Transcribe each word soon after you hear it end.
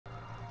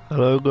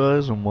Hello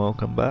guys and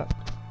welcome back.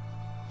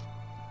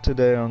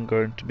 Today I'm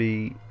going to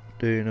be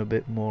doing a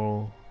bit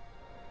more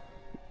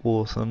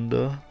War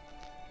Thunder.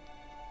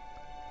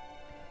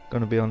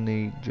 Gonna be on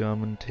the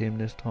German team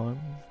this time.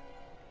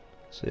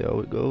 See how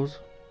it goes.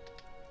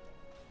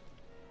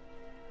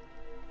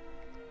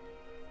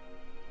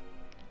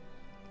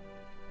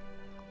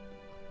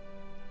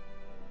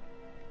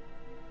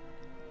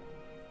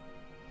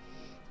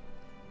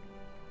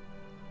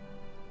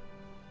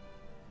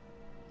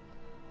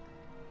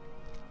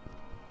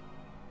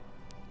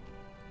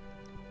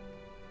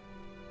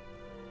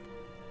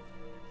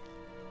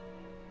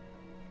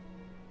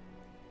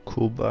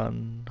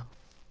 Kuban.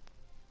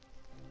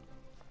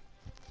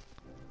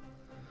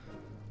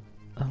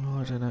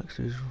 Allied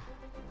Axis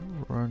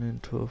run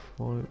into a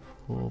fight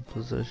for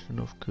possession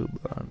of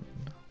Kuban.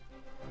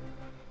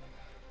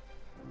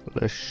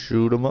 Let's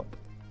shoot them up.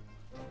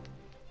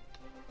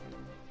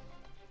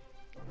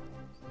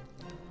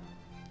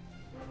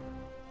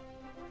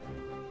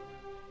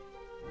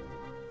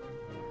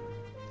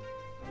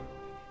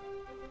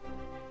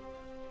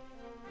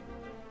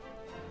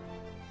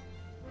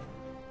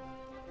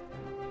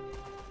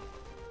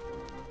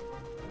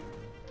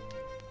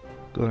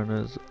 Going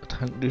as a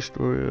tank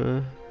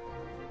destroyer.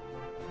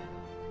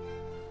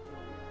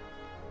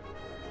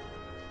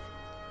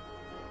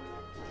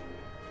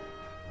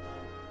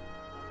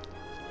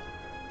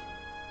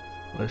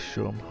 Let's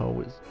show them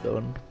how it's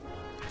done.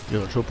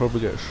 Yeah, she'll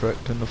probably get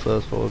shreked in the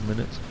first 5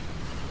 minutes.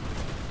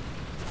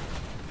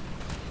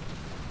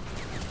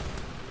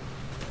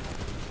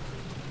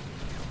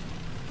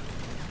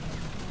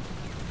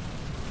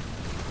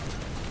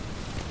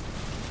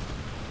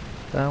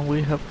 And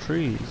we have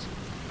trees.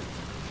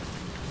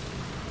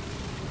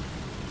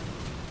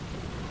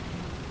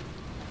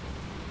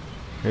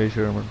 Hey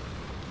Sherman.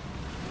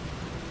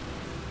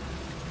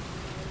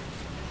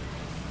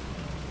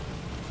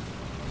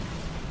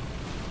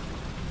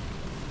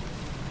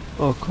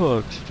 Oh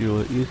God,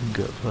 Stuart, you can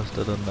get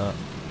faster than that.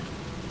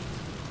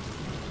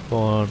 Come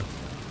on.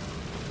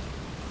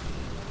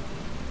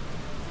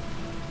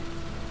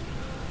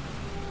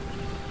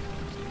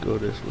 Go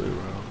this way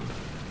around.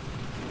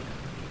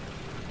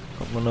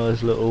 Got my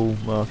nice little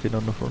marking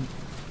on the front.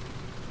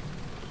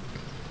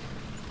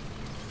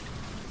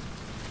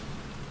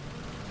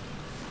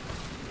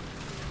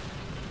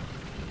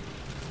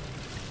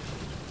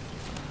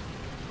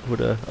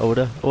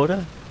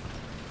 Order.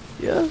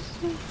 Yes,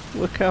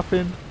 we're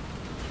capping.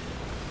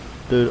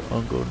 Dude,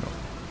 I'm going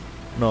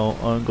no,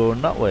 I'm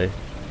going that way.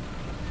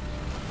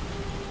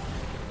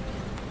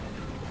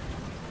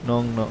 No,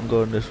 I'm not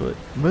going this way.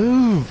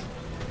 Move!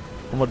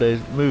 Oh my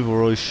days, move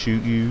or I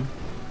shoot you.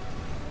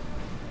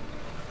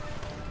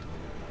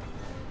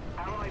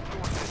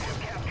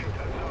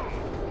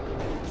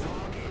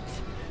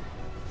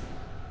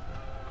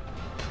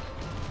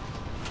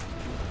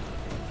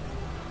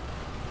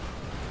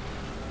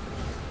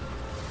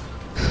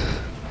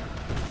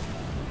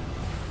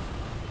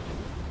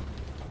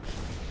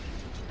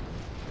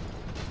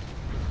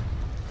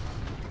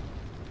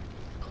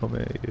 Come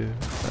here, you.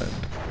 And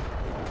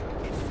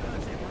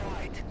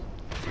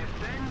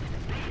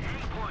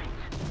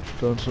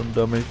done some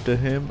damage to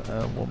him,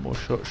 and one more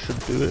shot should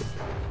do it.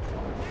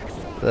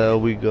 There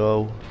we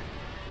go.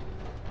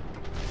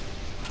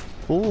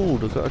 Oh,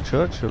 they got a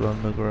Churchill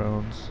on the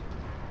grounds.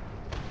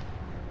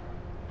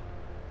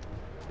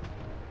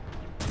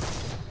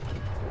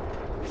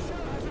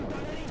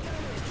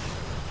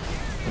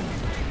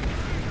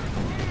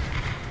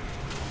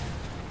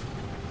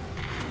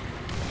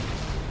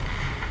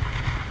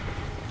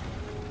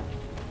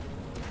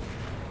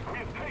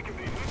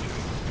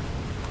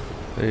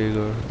 There you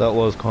go. That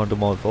was kind of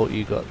my fault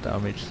you got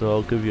damaged, so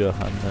I'll give you a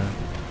hand there.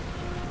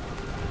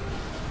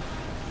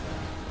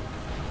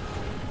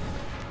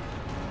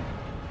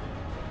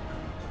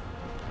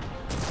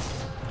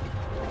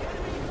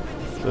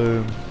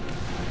 Boom.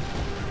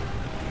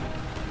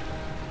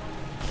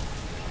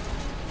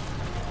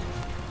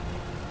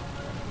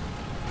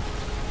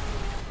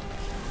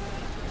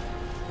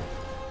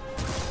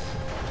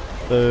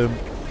 Boom.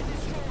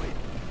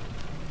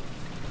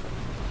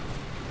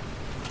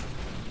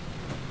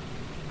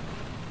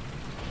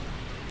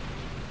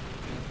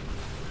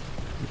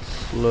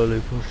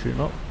 Slowly pushing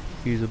up,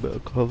 use a bit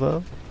of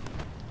cover.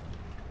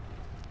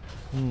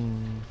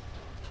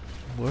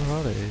 Where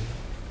are they?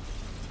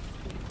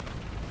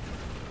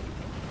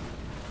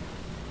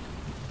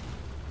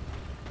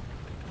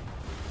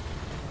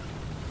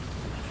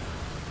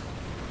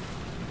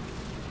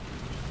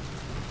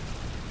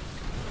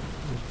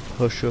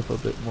 Push up a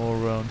bit more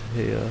around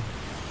here.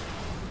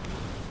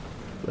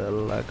 Bit of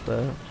lag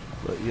there,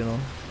 but you know.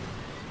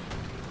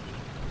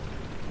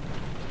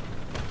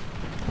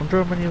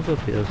 Wonder how many other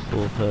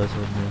PS4 players on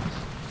this.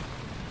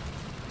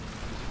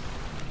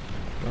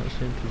 Don't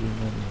seem to be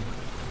many.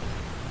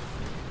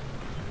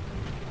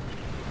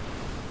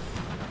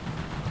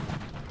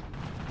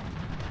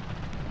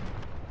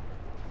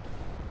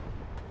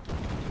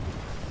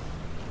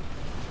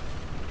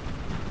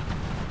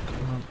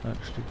 Can't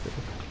actually get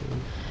up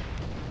close.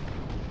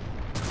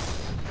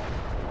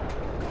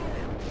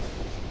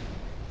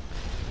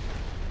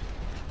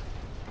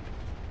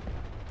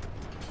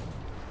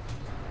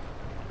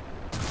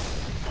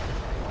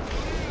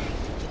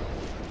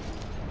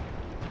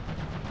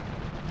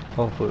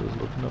 Oh, I thought it was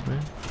looking at me.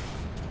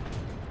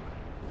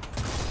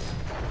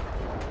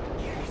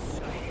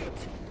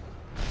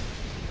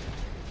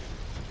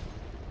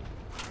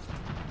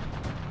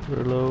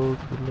 Reload,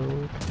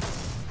 reload.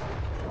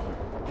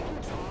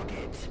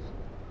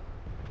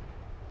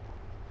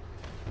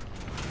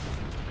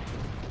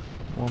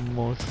 One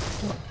more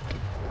shot.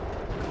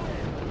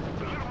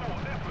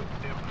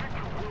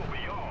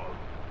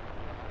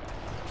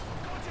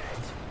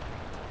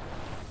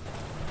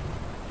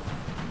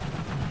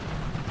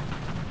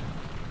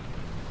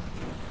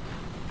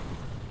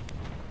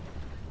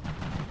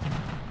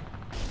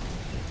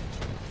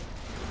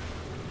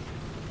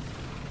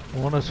 I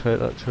want to take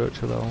that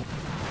Churchill out.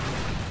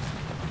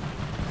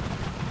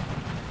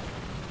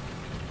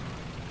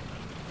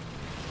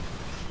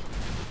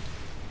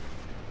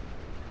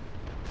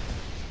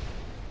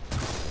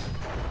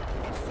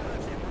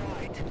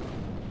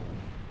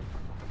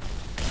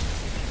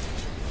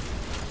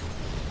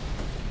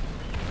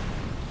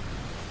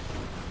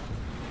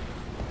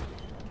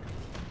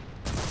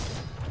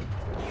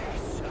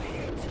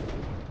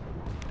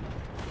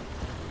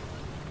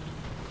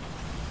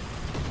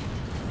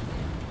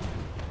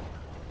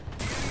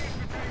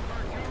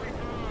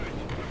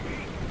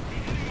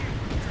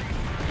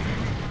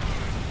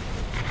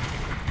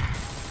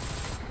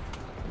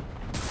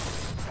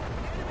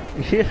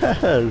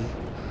 Yes!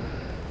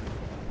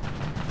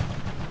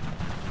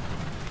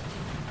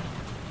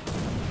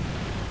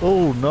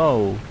 Oh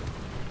no!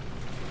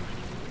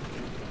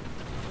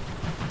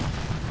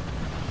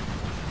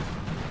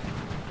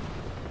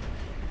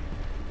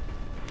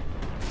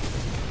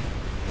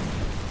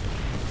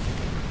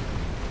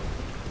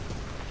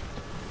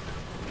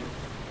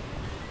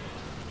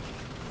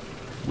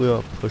 We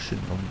are pushing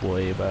them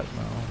way back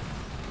now.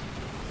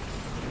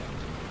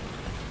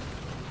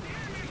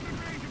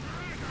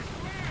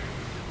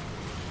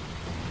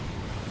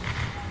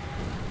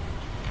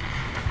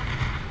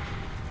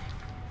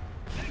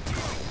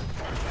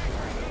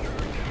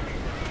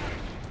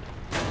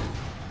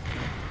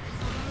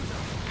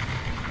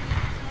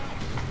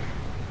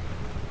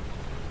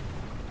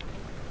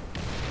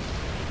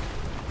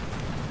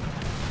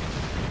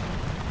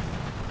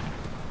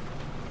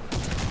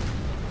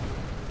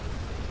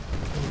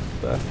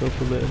 Back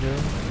up a bit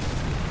here.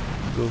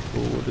 Go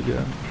forward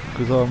again.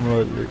 Because I'm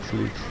like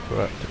literally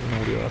trapped in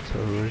all the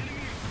artillery.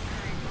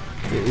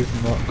 It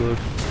is not good.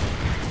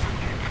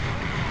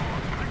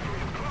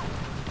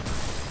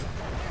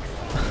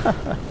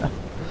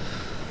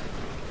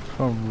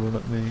 Trying to run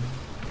at me.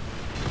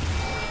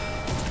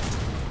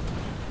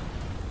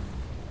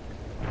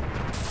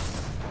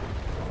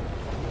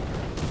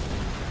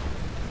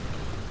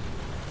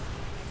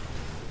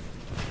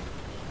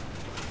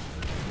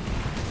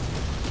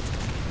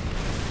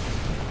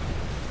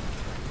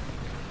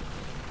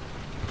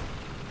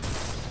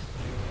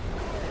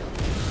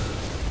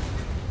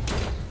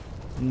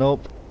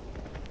 Nope.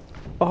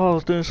 Oh, I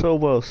was doing so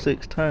well.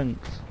 6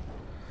 tanks.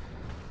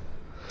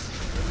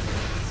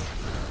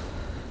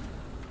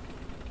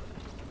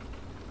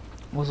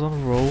 I was on a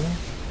roll.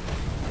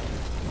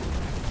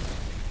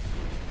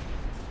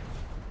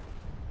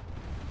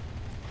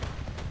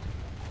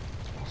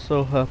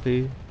 So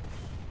happy.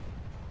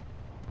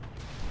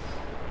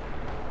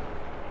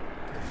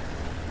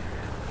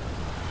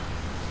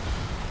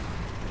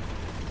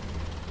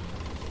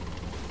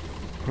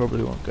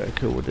 Probably won't get a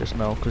kill with this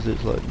now because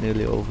it's like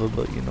nearly over,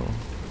 but you know,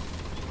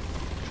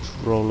 just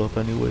roll up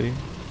anyway.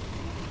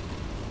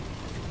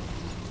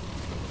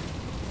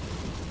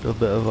 A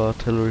bit of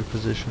artillery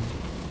position.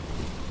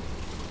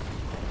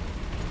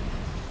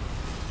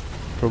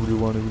 Probably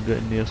won't even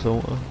get near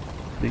Salter,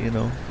 but you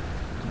know,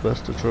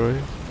 best to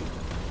try.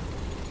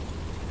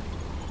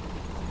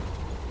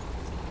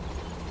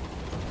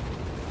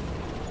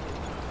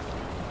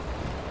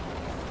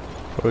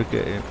 Probably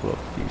get in for a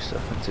few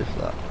seconds if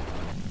that.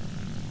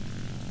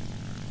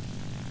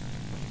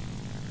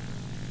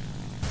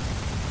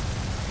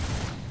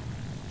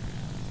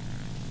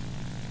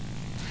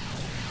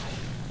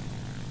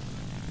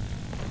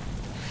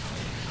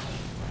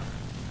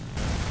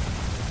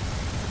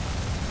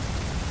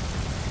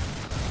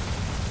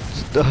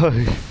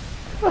 Die.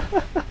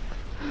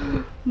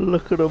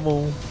 Look at them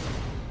all.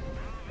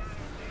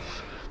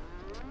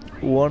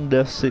 1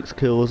 death, 6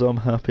 kills, I'm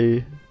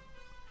happy.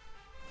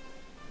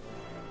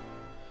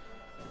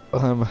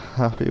 I'm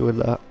happy with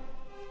that.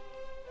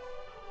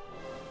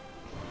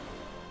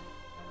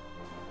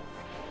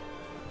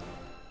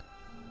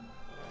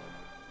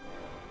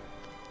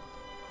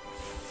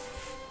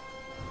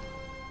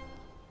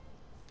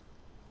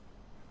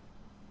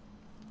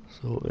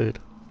 Sorted.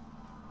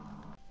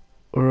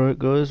 Alright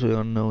guys, we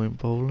are now in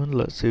Poland.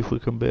 Let's see if we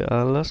can beat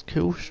our last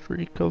kill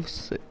streak of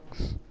 6.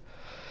 I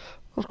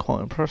was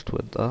quite impressed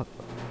with that.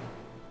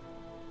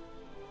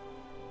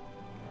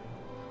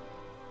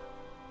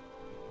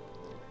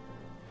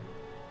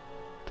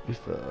 To be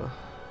fair,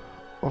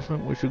 I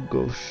think we should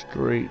go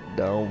straight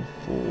down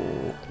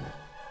for...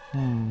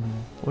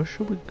 where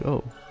should we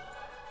go?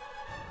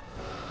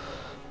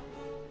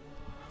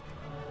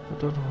 I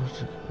don't know what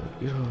to go.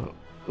 Yeah,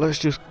 let's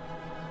just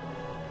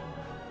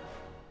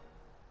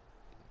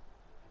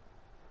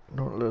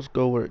No, let's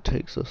go where it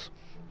takes us.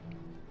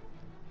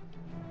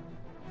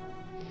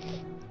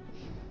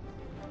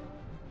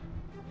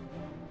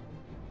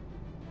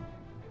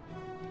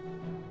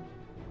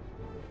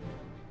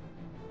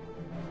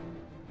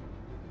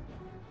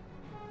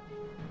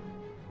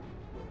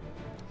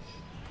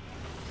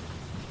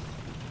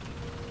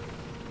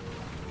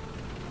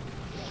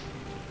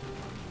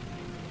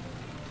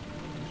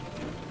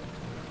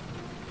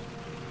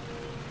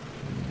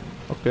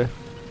 Okay,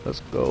 let's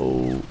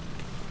go.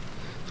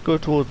 Let's go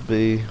towards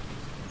B.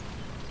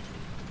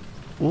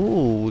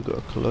 Ooh, we got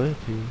a Calliope.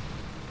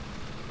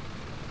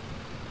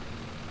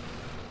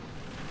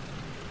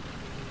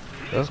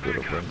 That's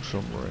gonna bring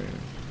some rain.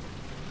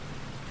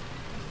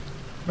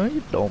 No,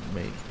 you don't,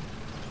 mate.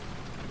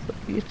 But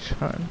you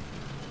can.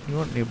 You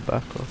want new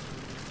backup.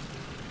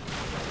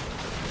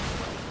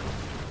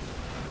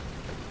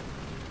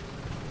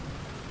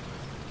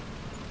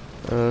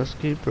 Let's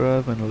keep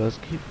driving. Let's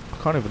keep.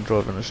 I can't even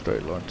drive in a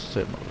straight line to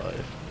save my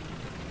life.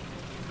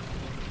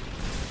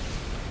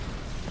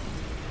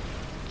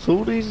 So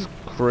all these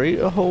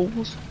crater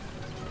holes,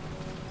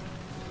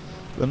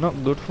 they're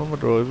not good for my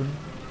driving.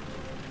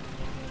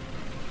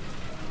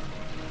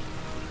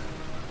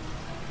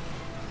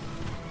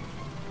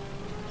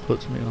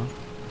 Puts me off.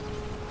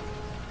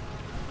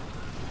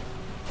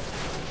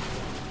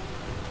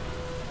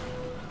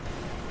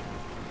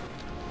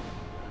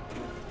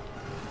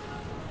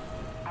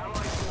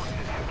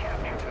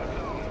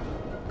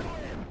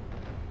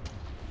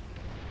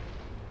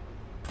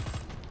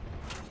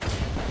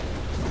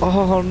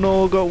 Oh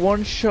no, I got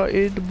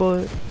one-shotted,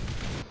 but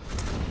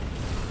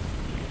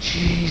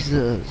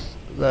Jesus,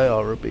 they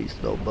are a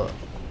beast though, but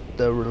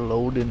their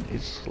reloading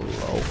is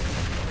slow.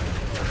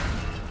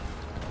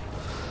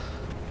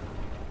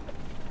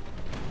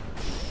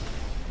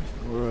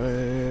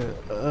 Right,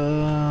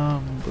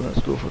 let's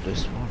go for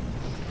this one.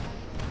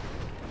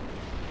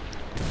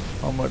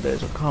 Oh my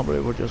days, I can't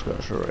believe we just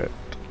got shredded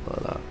by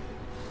that.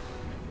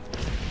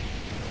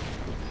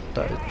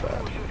 That is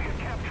bad.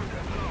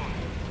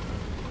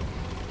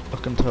 I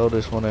can tell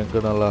this one ain't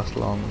gonna last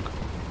long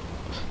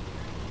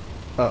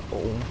at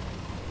all.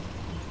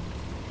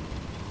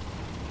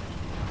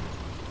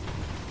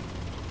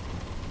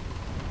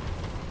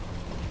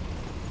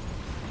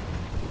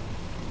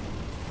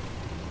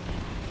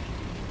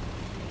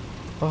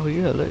 Oh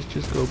yeah, let's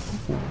just go.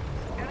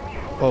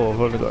 Oh, I've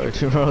only got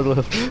 18 rounds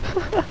left.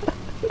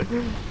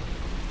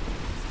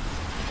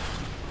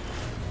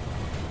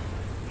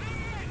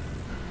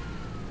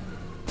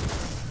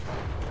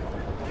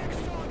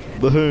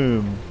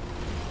 Boom!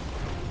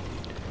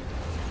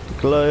 The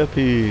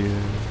Calliope!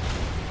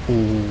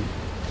 Ooh.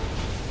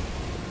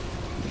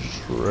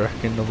 Just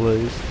wrecking the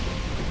place.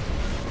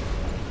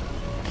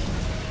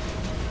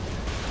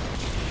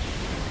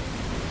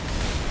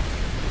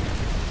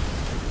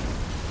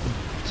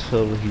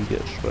 Until he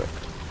gets wrecked.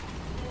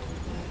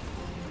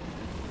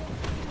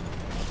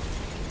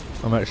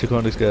 I'm actually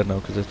kind of scared now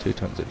because there's 2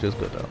 tanks that just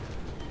got down.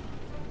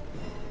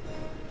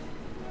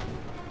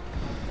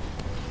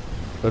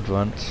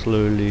 Advance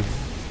slowly,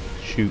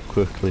 shoot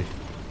quickly.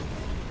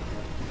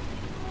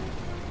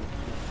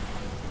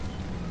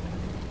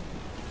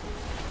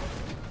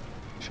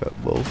 Check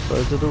both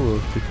sides of the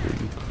road before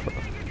you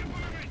cross.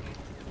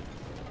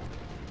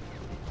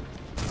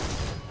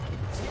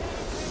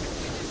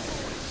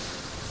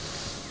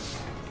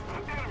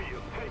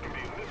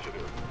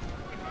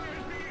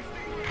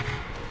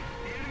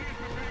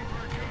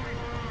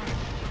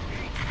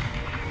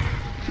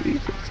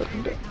 Jesus,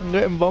 I'm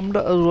getting bombed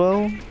at as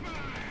well.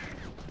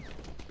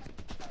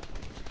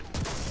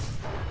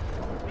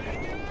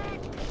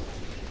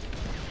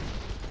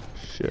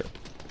 Shit.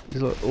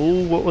 He's like,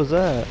 oh, what was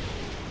that?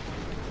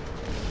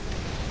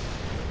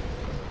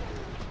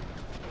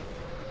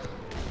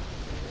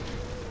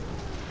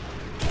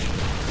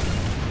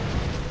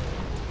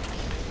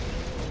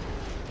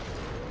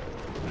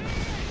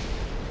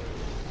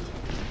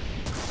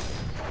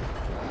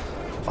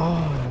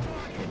 Oh.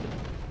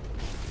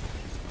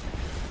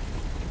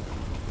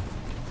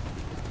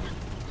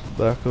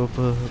 Back up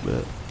a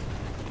bit.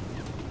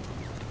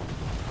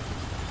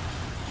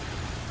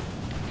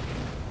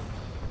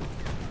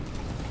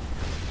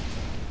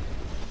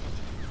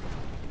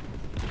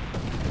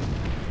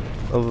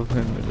 Other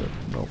thing we got,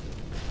 nope.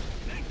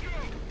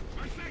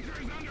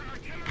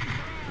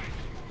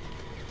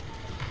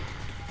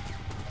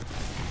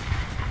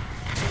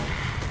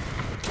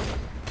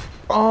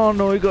 Oh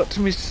no, he got to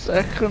me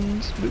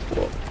seconds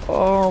before.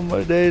 Oh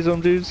my days,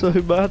 I'm doing so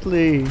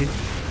badly.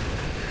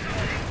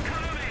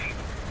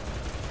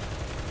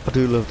 I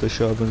do love the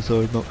Shaman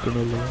sword, not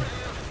gonna lie.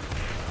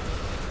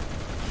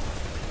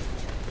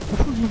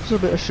 Everyone loves a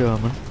bit of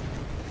Shaman.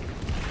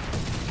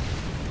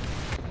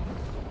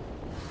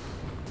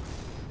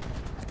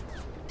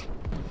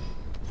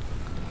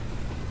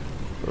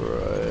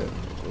 Right,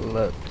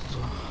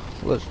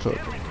 let's try.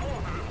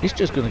 He's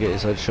just gonna get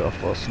his head shot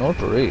off by a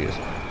sniper, he is.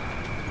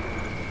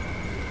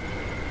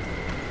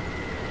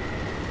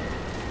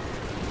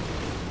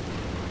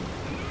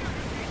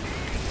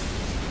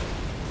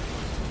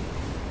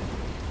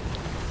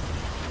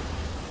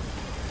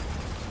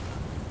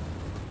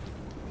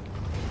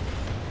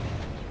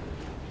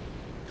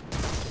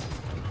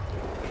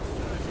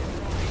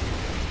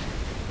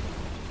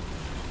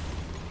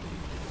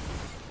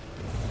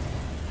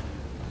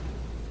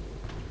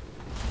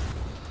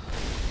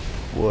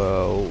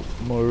 Wow,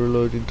 my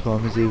reloading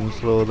time is even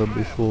slower than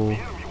before.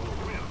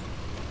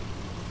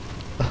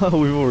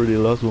 We've already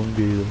lost one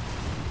geezer.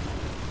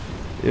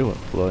 He went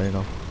flying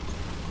off.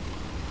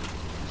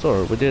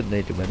 Sorry, we didn't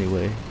need him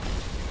anyway.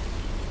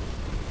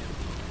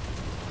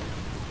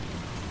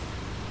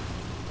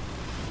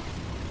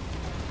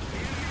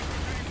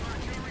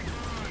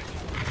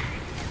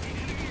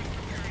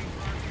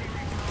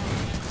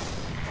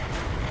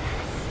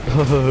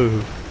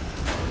 Oh.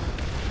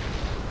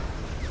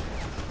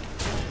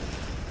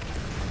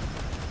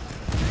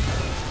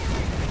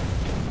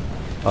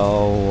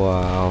 Oh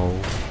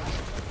wow.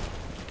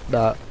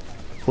 That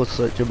was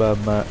such a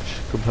bad match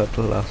compared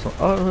to the last one.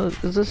 Oh,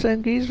 is the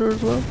same geezer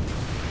as well?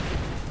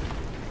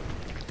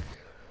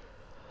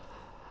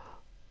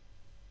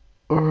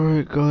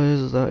 Alright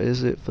guys, that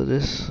is it for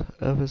this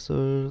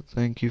episode.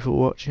 Thank you for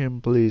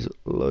watching. Please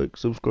like,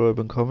 subscribe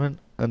and comment,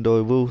 and I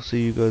will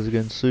see you guys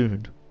again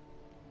soon.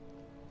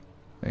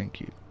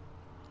 Thank you.